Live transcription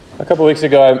A couple weeks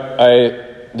ago,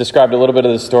 I described a little bit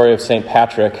of the story of St.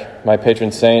 Patrick, my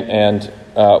patron saint, and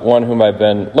one whom I've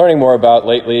been learning more about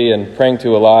lately and praying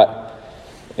to a lot.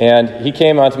 And he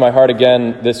came onto my heart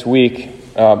again this week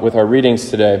with our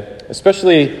readings today,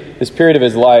 especially this period of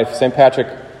his life. St. Patrick,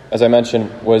 as I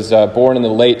mentioned, was born in the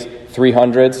late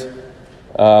 300s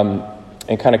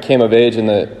and kind of came of age in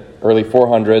the early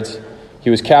 400s. He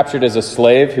was captured as a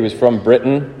slave. He was from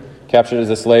Britain, captured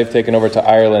as a slave, taken over to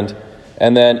Ireland,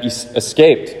 and then he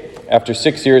escaped after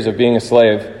 6 years of being a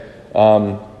slave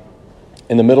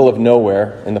in the middle of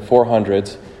nowhere in the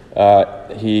 400s.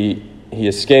 He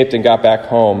escaped and got back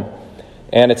home.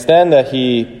 And it's then that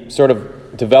he sort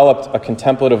of developed a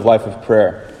contemplative life of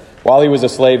prayer. While he was a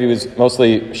slave, he was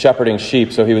mostly shepherding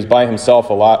sheep, so he was by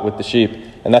himself a lot with the sheep.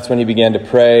 And that's when he began to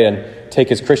pray and take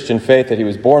his Christian faith that he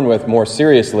was born with more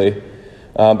seriously.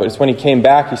 But it's when he came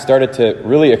back, he started to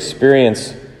really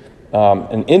experience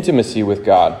an intimacy with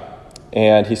God.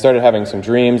 And he started having some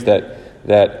dreams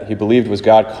that he believed was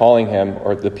God calling him,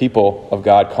 or the people of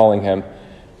God calling him,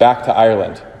 back to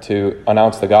Ireland to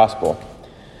announce the gospel.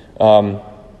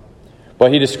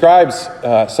 But he describes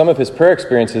some of his prayer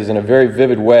experiences in a very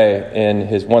vivid way in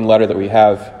his one letter that we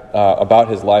have about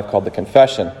his life called The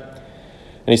Confession.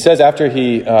 And he says after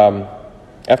he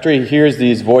hears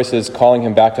these voices calling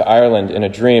him back to Ireland in a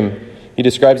dream, he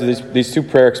describes these two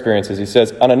prayer experiences. He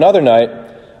says, "On another night,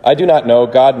 I do not know,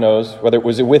 God knows, whether it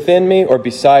was within me or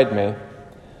beside me,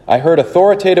 I heard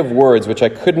authoritative words which I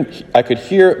could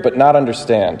hear but not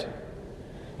understand,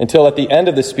 until at the end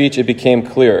of the speech it became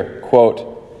clear, quote,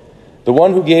 'The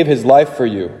one who gave his life for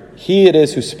you, he it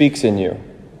is who speaks in you.'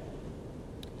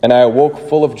 And I awoke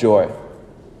full of joy.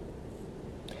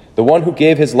 The one who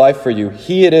gave his life for you,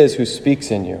 he it is who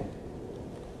speaks in you.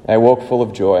 I awoke full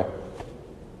of joy."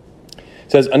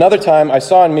 It says, "Another time I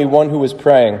saw in me one who was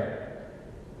praying.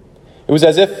 It was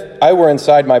as if I were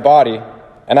inside my body,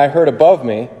 and I heard above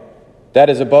me, that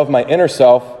is above my inner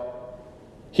self,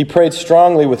 he prayed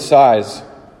strongly with sighs.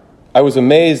 I was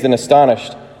amazed and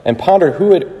astonished, and pondered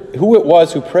who it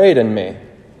was who prayed in me.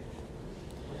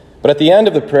 But at the end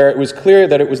of the prayer, it was clear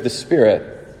that it was the Spirit.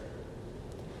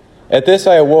 At this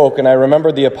I awoke, and I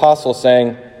remembered the apostle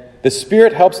saying, 'The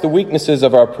Spirit helps the weaknesses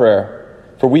of our prayer.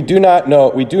 For we do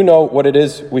know what it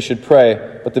is we should pray,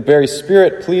 but the very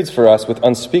Spirit pleads for us with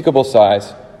unspeakable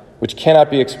sighs, which cannot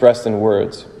be expressed in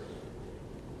words.'"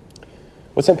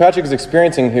 What St. Patrick is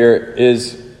experiencing here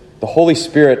is the Holy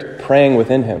Spirit praying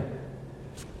within him.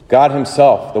 God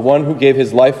himself, the one who gave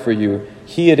his life for you,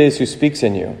 he it is who speaks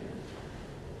in you.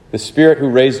 The Spirit who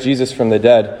raised Jesus from the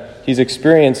dead, he's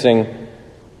experiencing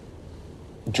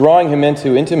drawing him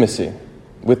into intimacy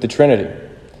with the Trinity.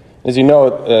 As you know,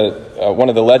 one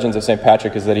of the legends of St.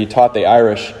 Patrick is that he taught the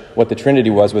Irish what the Trinity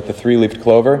was with the three-leaved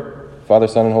clover. Father,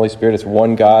 Son, and Holy Spirit. It's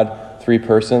one God, three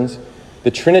persons.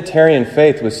 The Trinitarian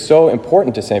faith was so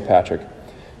important to St. Patrick.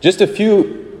 Just a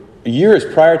few years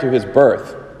prior to his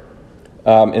birth,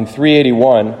 in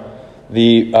 381,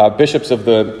 the bishops of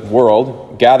the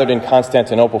world gathered in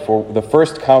Constantinople for the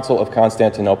First Council of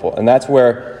Constantinople. And that's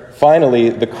where, finally,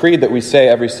 the creed that we say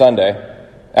every Sunday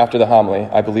after the homily,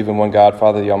 I believe in one God,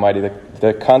 Father, the Almighty, the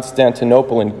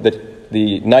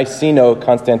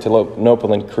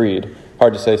Niceno-Constantinopolitan Creed,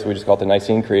 hard to say, so we just call it the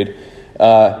Nicene Creed,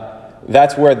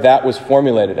 that's where that was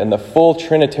formulated. And the full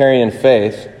Trinitarian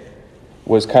faith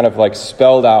was kind of like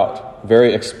spelled out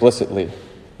very explicitly,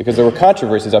 because there were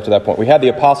controversies up to that point. We had the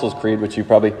Apostles' Creed, which you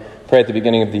probably pray at the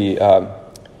beginning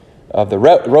of the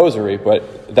Rosary,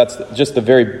 but that's just the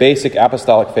very basic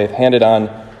apostolic faith handed on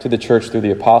to the church through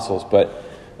the apostles. But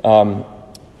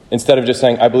instead of just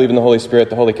saying, "I believe in the Holy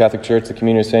Spirit, the Holy Catholic Church, the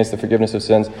communion of saints, the forgiveness of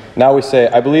sins," now we say,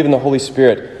 "I believe in the Holy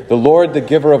Spirit, the Lord, the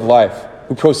giver of life,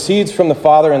 who proceeds from the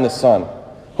Father and the Son,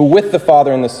 who with the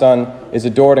Father and the Son is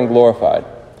adored and glorified."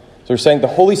 So we're saying the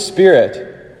Holy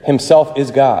Spirit himself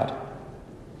is God.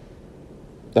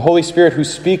 The Holy Spirit who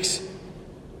speaks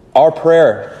our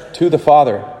prayer to the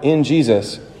Father in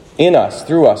Jesus, in us,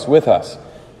 through us, with us,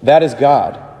 that is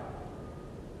God.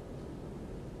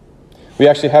 We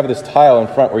actually have this tile in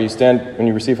front where you stand when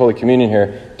you receive Holy Communion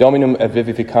here, Dominum et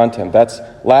vivificantem. That's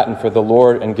Latin for the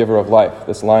Lord and giver of life,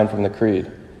 this line from the Creed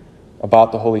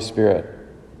about the Holy Spirit.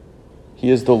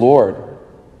 He is the Lord,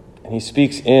 and he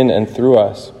speaks in and through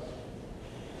us.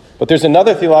 But there's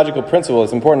another theological principle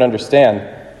that's important to understand: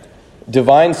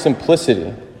 divine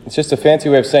simplicity. It's just a fancy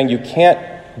way of saying you can't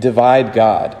divide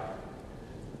God.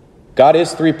 God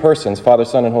is three persons, Father,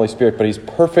 Son, and Holy Spirit, but he's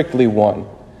perfectly one.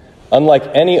 Unlike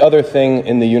any other thing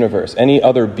in the universe, any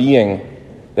other being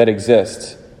that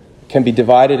exists can be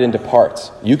divided into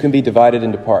parts. You can be divided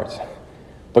into parts,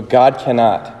 but God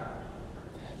cannot.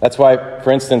 That's why,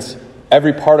 for instance,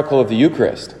 every particle of the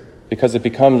Eucharist, because it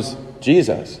becomes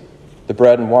Jesus, the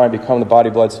bread and wine become the body,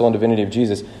 blood, soul, and divinity of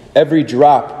Jesus. Every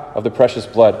drop of the precious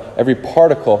blood, every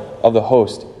particle of the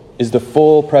host is the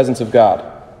full presence of God.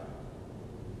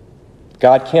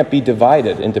 God can't be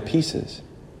divided into pieces.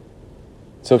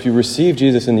 So if you receive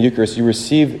Jesus in the Eucharist, you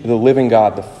receive the living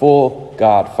God, the full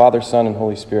God, Father, Son, and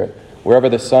Holy Spirit. Wherever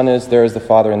the Son is, there is the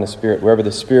Father and the Spirit. Wherever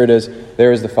the Spirit is,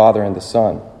 there is the Father and the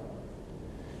Son.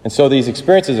 And so these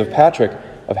experiences of Patrick,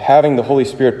 of having the Holy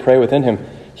Spirit pray within him,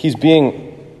 he's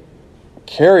being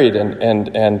carried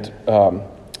and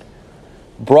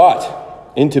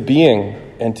brought into being,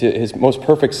 into his most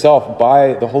perfect self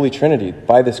by the Holy Trinity,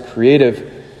 by this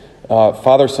creative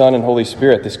Father, Son, and Holy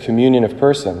Spirit, this communion of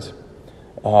persons.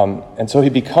 And so he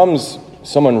becomes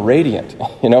someone radiant.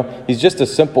 He's just a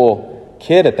simple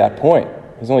kid at that point.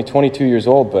 He's only 22 years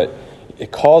old, but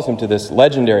it calls him to this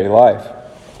legendary life.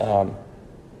 I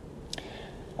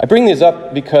bring these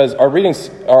up because our readings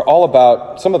are all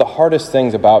about some of the hardest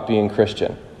things about being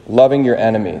Christian. Loving your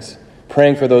enemies,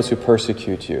 praying for those who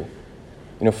persecute you,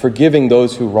 forgiving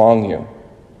those who wrong you,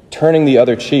 turning the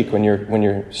other cheek when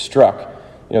you're struck.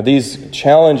 These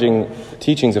challenging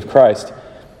teachings of Christ.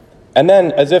 And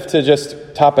then, as if to just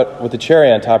top it with the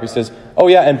cherry on top, he says, oh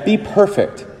yeah, and be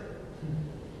perfect,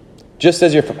 just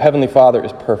as your Heavenly Father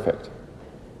is perfect.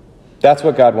 That's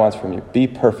what God wants from you. Be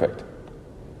perfect.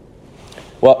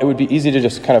 Well, it would be easy to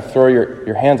just kind of throw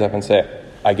your hands up and say,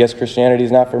 I guess Christianity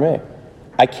is not for me.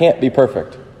 I can't be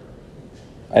perfect.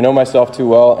 I know myself too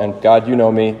well, and God, you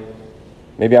know me.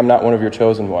 Maybe I'm not one of your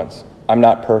chosen ones. I'm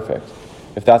not perfect,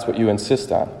 if that's what you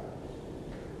insist on.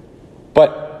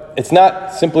 But it's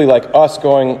not simply like us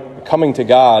coming to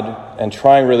God and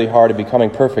trying really hard at becoming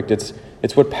perfect.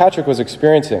 It's what Patrick was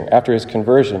experiencing after his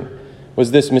conversion, was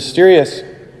this mysterious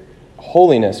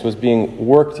holiness was being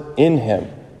worked in him,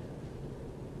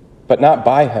 but not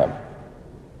by him.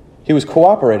 He was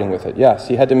cooperating with it, yes.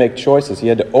 He had to make choices. He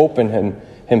had to open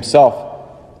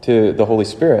himself to the Holy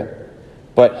Spirit.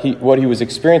 But what he was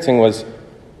experiencing was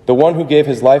the one who gave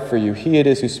his life for you, he it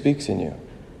is who speaks in you.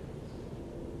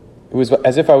 It was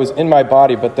as if I was in my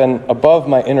body, but then above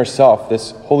my inner self,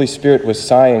 this Holy Spirit was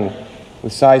sighing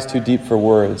with sighs too deep for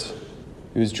words.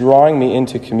 He was drawing me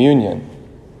into communion.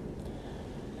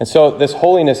 And so this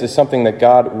holiness is something that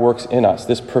God works in us.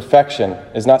 This perfection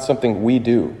is not something we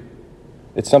do.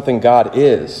 It's something God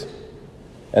is.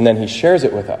 And then he shares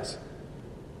it with us.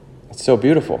 It's so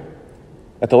beautiful.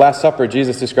 At the Last Supper,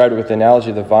 Jesus described it with the analogy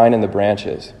of the vine and the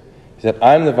branches. He said,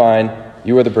 I'm the vine,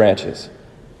 you are the branches.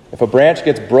 If a branch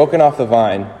gets broken off the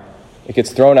vine, it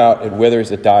gets thrown out, it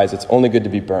withers, it dies. It's only good to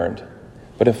be burned.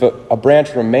 But if a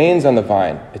branch remains on the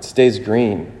vine, it stays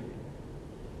green.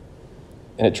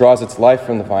 And it draws its life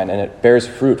from the vine, and it bears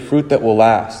fruit that will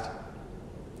last.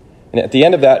 And at the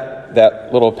end of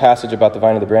that little passage about the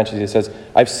vine and the branches, he says,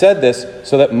 I've said this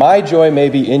so that my joy may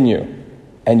be in you,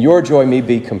 and your joy may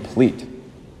be complete.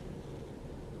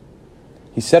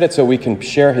 He said it so we can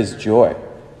share his joy.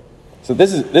 So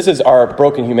this is our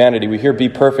broken humanity. We hear be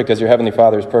perfect as your Heavenly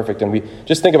Father is perfect, and we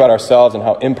just think about ourselves and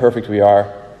how imperfect we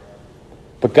are.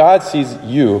 But God sees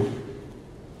you,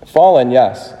 fallen,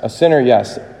 yes, a sinner,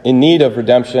 yes, in need of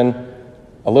redemption,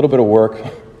 a little bit of work,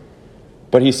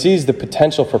 but he sees the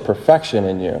potential for perfection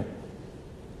in you,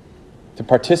 to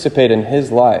participate in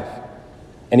his life,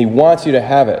 and he wants you to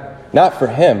have it, not for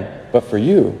him, but for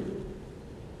you,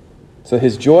 so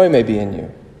his joy may be in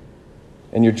you,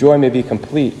 and your joy may be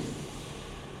complete.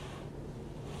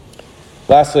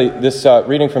 Lastly, this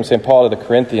reading from St. Paul to the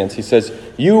Corinthians, he says,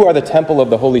 you are the temple of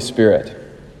the Holy Spirit.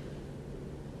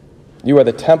 You are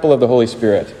the temple of the Holy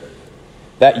Spirit.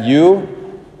 That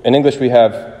you, in English we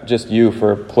have just you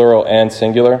for plural and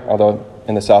singular, although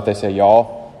in the South they say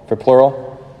y'all for plural.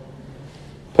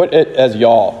 Put it as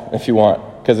y'all if you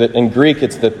want, because in Greek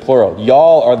it's the plural.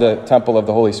 Y'all are the temple of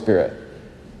the Holy Spirit.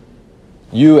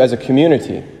 You as a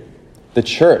community, the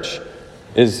church,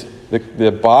 is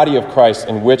the body of Christ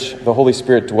in which the Holy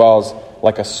Spirit dwells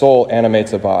like a soul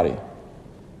animates a body.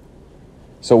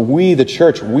 So we, the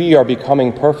church, we are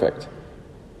becoming perfect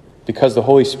because the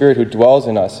Holy Spirit who dwells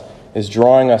in us is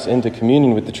drawing us into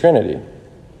communion with the Trinity.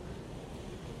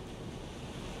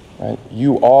 Right?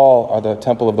 You all are the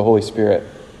temple of the Holy Spirit.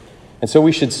 And so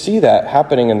we should see that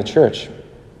happening in the church.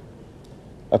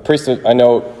 A priest I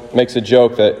know makes a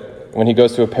joke that when he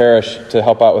goes to a parish to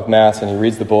help out with Mass and he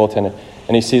reads the bulletin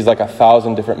and he sees like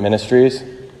 1,000 different ministries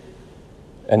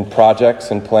and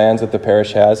projects and plans that the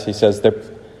parish has, he says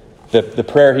the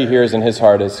prayer he hears in his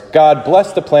heart is, God,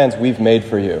 bless the plans we've made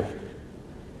for you.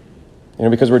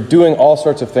 Because we're doing all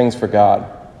sorts of things for God.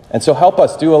 And so help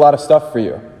us do a lot of stuff for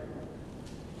you.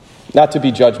 not to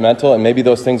be judgmental, and maybe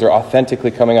those things are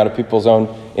authentically coming out of people's own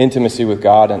intimacy with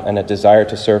God and a desire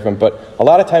to serve Him. But a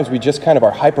lot of times we just kind of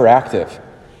are hyperactive,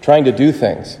 trying to do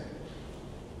things,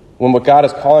 when what God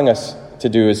is calling us to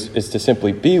do is to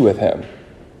simply be with Him,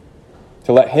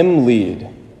 to let Him lead,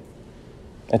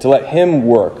 and to let Him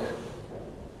work.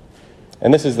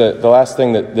 And this is the last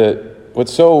thing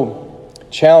what's so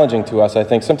challenging to us, I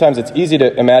think. Sometimes it's easy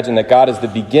to imagine that God is the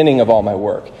beginning of all my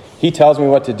work. He tells me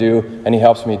what to do, and He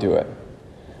helps me do it.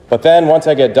 But then once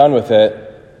I get done with it,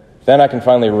 then I can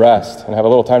finally rest and have a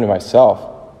little time to myself.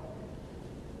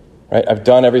 Right? I've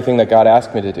done everything that God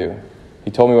asked me to do.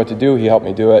 He told me what to do. He helped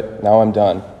me do it. Now I'm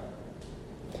done.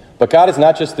 But God is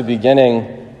not just the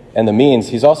beginning and the means.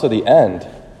 He's also the end.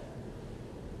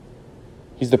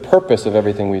 He's the purpose of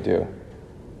everything we do.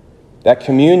 That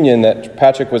communion that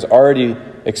Patrick was already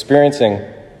experiencing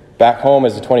back home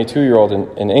as a 22-year-old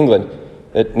in England,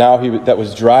 that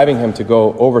was driving him to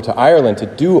go over to Ireland to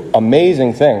do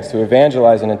amazing things, to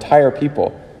evangelize an entire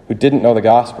people who didn't know the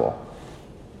gospel.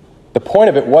 The point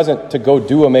of it wasn't to go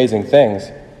do amazing things.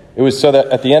 It was so that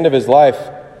at the end of his life,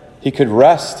 he could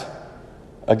rest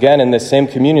again in this same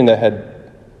communion that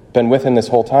had been with him this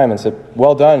whole time and said,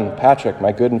 "Well done, Patrick,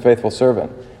 my good and faithful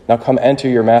servant. Now come enter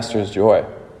your master's joy."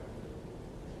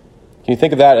 Can you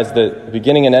think of that as the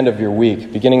beginning and end of your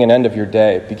week, beginning and end of your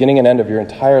day, beginning and end of your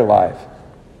entire life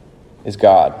is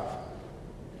God?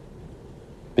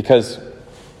 Because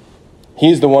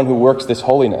He's the one who works this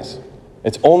holiness.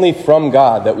 It's only from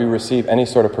God that we receive any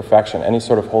sort of perfection, any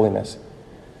sort of holiness.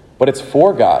 But it's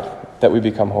for God that we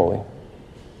become holy.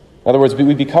 In other words,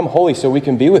 we become holy so we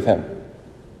can be with Him.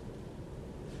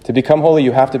 To become holy,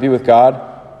 you have to be with God.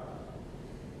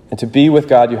 And to be with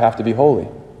God, you have to be holy.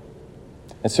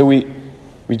 And so we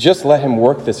just let Him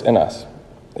work this in us.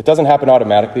 It doesn't happen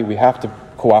automatically. We have to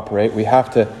cooperate. We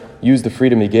have to use the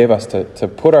freedom He gave us to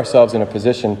put ourselves in a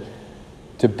position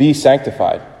to be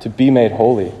sanctified, to be made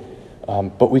holy.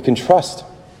 But we can trust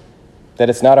that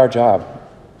it's not our job,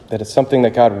 that it's something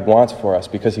that God wants for us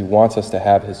because He wants us to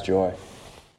have His joy.